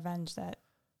be the revenge that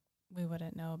we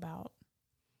wouldn't know about.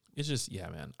 It's just, yeah,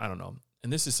 man. I don't know.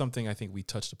 And this is something I think we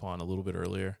touched upon a little bit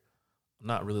earlier. I'm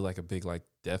not really like a big like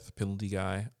death penalty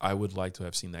guy. I would like to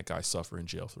have seen that guy suffer in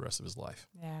jail for the rest of his life.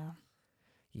 Yeah.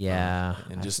 Yeah.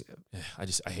 And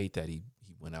I hate that he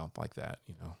went out like that,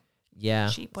 you know. yeah.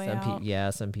 Cheap way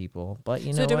out. Some people. But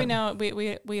you know So do we what?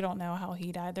 know, we don't know how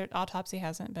he died. Their autopsy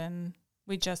hasn't been,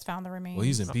 we just found the remains. Well,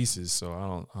 he's in pieces, so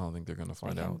I don't think they're gonna They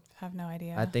find can out. have no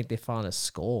idea. I think they found a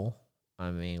skull. I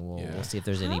mean, Yeah. we'll see if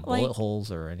there's any How, bullet like-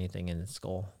 holes or anything in the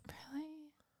skull. Really?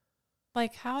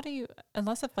 Like, how do you,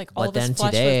 unless if like But all of his then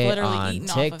flesh today was literally on eaten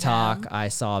TikTok, off of him. I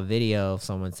saw a video of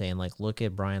someone saying like, "Look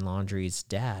at Brian Laundrie's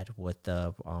dad with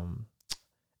the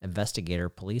investigator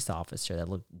police officer that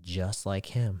looked just like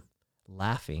him,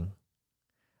 laughing."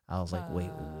 I was like, "Wait,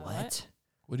 what?"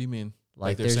 What do you mean?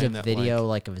 Like, they're there's a saying that, video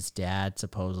like of his dad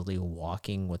supposedly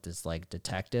walking with this like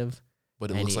detective,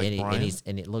 but it and looks like Brian.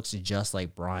 and it looks just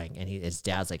like Brian, and his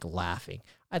dad's like laughing.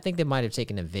 I think they might have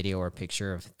taken a video or a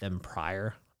picture of them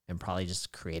prior and probably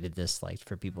just created this like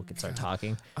for people could start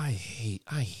talking. I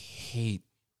hate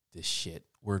this shit.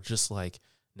 We're just like,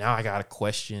 now I gotta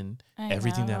question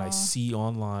everything that I know. see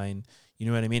online. You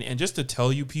know what I mean? And just to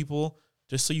tell you people,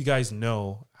 just so you guys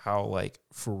know how like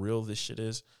for real this shit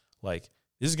is, like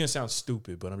this is gonna sound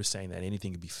stupid, but I'm just saying that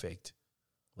anything could be faked.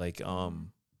 Like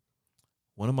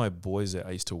one of my boys that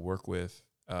I used to work with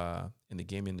in the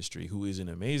game industry, who is an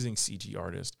amazing CG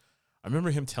artist, I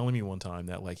remember him telling me one time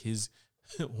that like his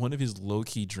one of his low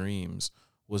key dreams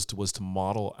was to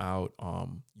model out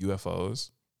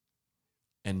UFOs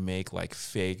and make like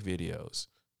fake videos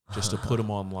just to put them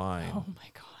online, Oh my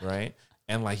God. right?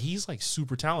 And like he's like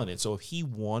super talented, so if he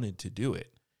wanted to do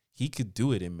it, he could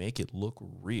do it and make it look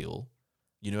real.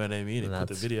 You know what I mean? And put the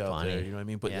That's video out there. funny. You know what I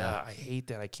mean? But Yeah. yeah, I hate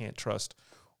that I can't trust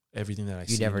everything that I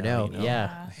see. You never now, know.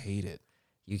 Yeah. I hate it.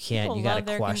 You can't. People You got love to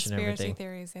their question conspiracy everything.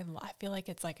 theories. I feel like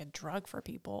it's like a drug for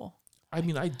people. I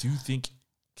mean, I do think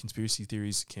conspiracy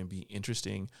theories can be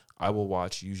interesting. I will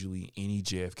watch usually any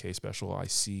JFK special I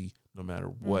see, no matter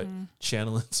what Mhm.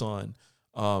 channel it's on.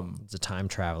 It's a time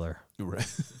traveler. Right.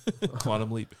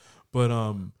 Quantum leap. But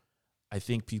I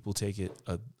think people take it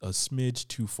a smidge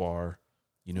too far.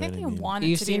 You know I what think I they mean? want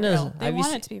You've it to be seen those- real. They have you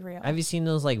want se- it to be real. Have you seen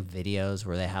those like videos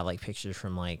where they have like pictures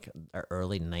from like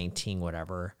early 19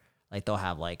 whatever? Like they'll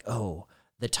have like, oh,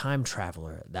 the time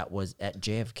traveler that was at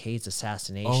JFK's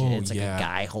assassination. Oh, It's like yeah. a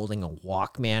guy holding a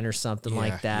Walkman or something Yeah,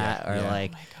 like that, yeah, or yeah.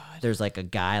 like Oh my God. there's like a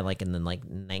guy like in the like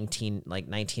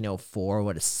 1904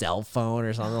 with a cell phone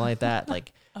or something like that.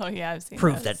 Like Oh yeah, I've seen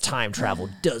proof those. that time travel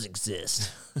does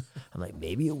exist. I'm like,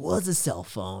 maybe it was a cell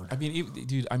phone. I mean,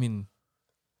 dude, I mean,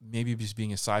 maybe just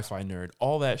being a sci-fi nerd,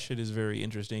 all that shit is very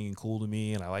interesting and cool to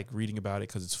me, and I like reading about it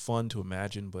because it's fun to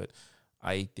imagine, but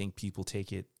I think people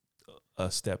take it a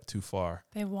step too far.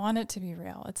 They want it to be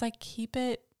real. It's like keep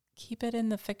it in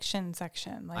the fiction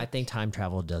section. Like I think time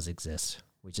travel does exist.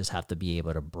 We just have to be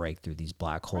able to break through these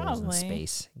black holes in Probably.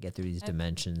 space, get through these I-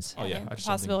 dimensions. Oh, yeah, the I just don't think-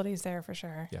 possibilities there for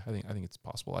sure. Yeah, I think it's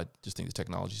possible. I just think the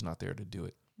technology's not there to do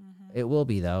it. Mhm. It will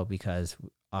be though, because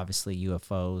obviously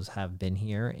UFOs have been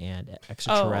here and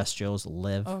extraterrestrials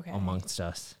live Okay. amongst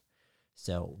us.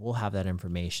 So we'll have that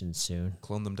information soon.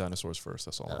 Clone them dinosaurs first.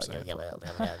 That's all I'm saying.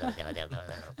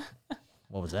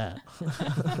 What was that?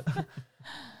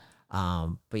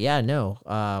 But yeah,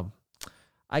 no.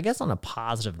 I guess on a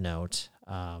positive note,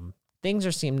 things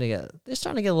are they're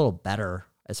starting to get a little better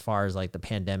as far as like the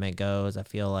pandemic goes. I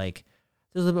feel like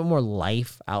there's a little bit more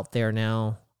life out there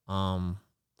now.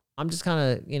 I'm just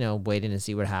kind of, waiting to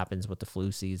see what happens with the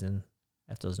flu season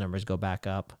if those numbers go back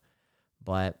up.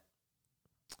 But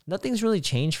nothing's really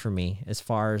changed for me as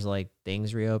far as like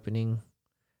things reopening.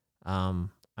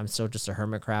 I'm still just a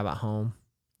hermit crab at home.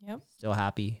 Yep. Still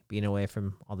happy being away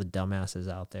from all the dumbasses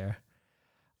out there.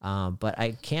 But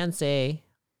I can say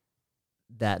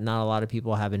that not a lot of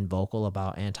people have been vocal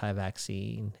about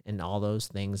anti-vaccine and all those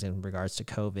things in regards to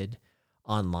COVID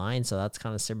online. So that's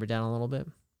kind of simmered down a little bit.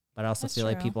 But I also feel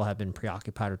like people have been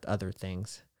preoccupied with other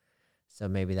things. So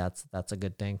maybe that's a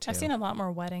good thing too. I've seen a lot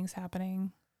more weddings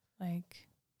happening. Like,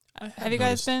 have you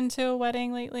guys been to a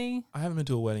wedding lately? I haven't been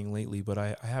to a wedding lately, but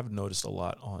I have noticed a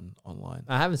lot online.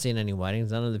 I haven't seen any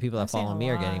weddings. None of the people that follow me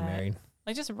are getting married.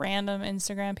 Like just random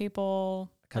Instagram people.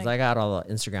 Because I got all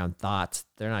the Instagram thoughts.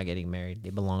 They're not getting married. They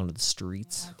belong to the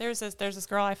streets. Yeah. There's this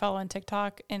girl I follow on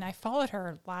TikTok, and I followed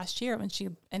her last year when she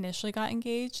initially got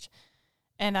engaged.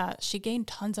 And she gained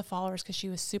tons of followers because she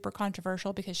was super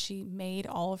controversial because she made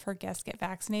all of her guests get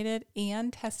vaccinated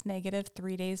and test negative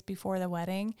 3 days before the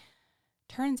wedding.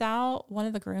 Turns out one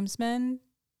of the groomsmen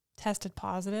tested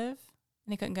positive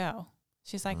and he couldn't go.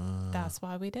 She's like, that's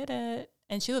why we did it.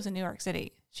 And she lives in New York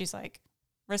City. She's like,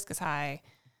 risk is high.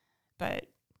 But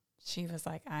she was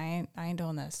like, I ain't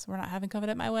doing this. We're not having COVID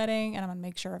at my wedding, and I'm going to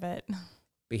make sure of it.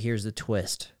 But here's the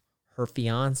twist. Her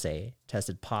fiance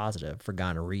tested positive for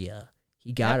gonorrhea.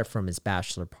 He got it from his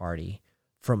bachelor party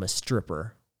from a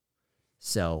stripper.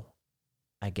 So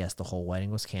I guess the whole wedding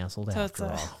was canceled after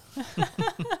all.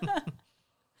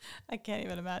 I can't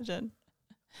even imagine.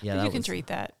 Yeah, but you can treat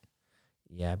that.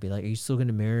 Yeah, I'd be like, are you still going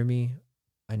to marry me?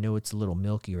 I know it's a little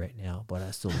milky right now, but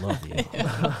I still love you.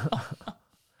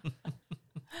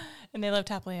 And they lived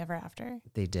happily ever after.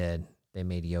 They did. They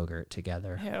made yogurt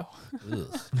together. Ew.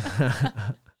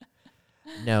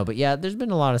 No, but yeah, there's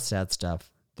been a lot of sad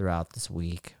stuff throughout this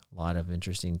week. A lot of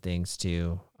interesting things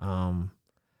too.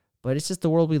 But it's just the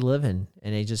world we live in,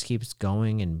 and it just keeps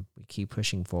going, and we keep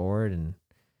pushing forward and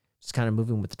just kind of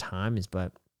moving with the times.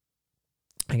 But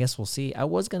I guess we'll see. I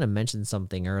was going to mention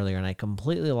something earlier, and I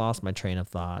completely lost my train of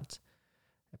thought.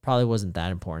 It probably wasn't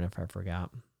that important if I forgot.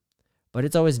 But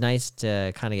it's always nice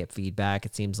to kind of get feedback.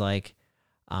 It seems like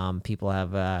people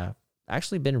have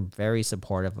actually been very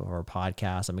supportive of our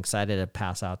podcast. I'm excited to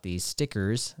pass out these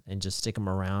stickers and just stick them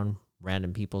around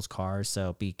random people's cars.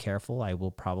 So be careful. I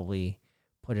will probably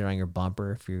put it on your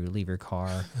bumper if you leave your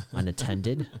car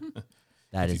unattended.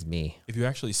 That is me. If you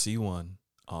actually see one,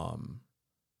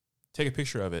 take a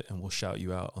picture of it and we'll shout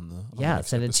you out on the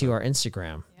send it to our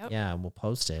Instagram. Yep. Yeah, and we'll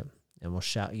post it and we'll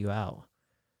shout you out.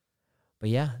 But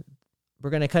yeah, we're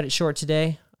going to cut it short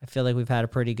today. I feel like we've had a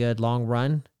pretty good long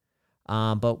run.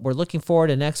 But we're looking forward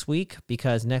to next week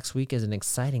because next week is an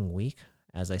exciting week.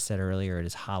 As I said earlier, it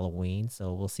is Halloween.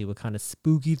 So we'll see what kind of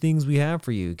spooky things we have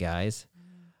for you guys.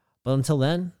 But until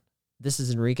then, this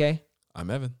is Enrique. I'm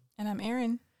Evan. And I'm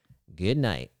Erin. Good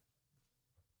night.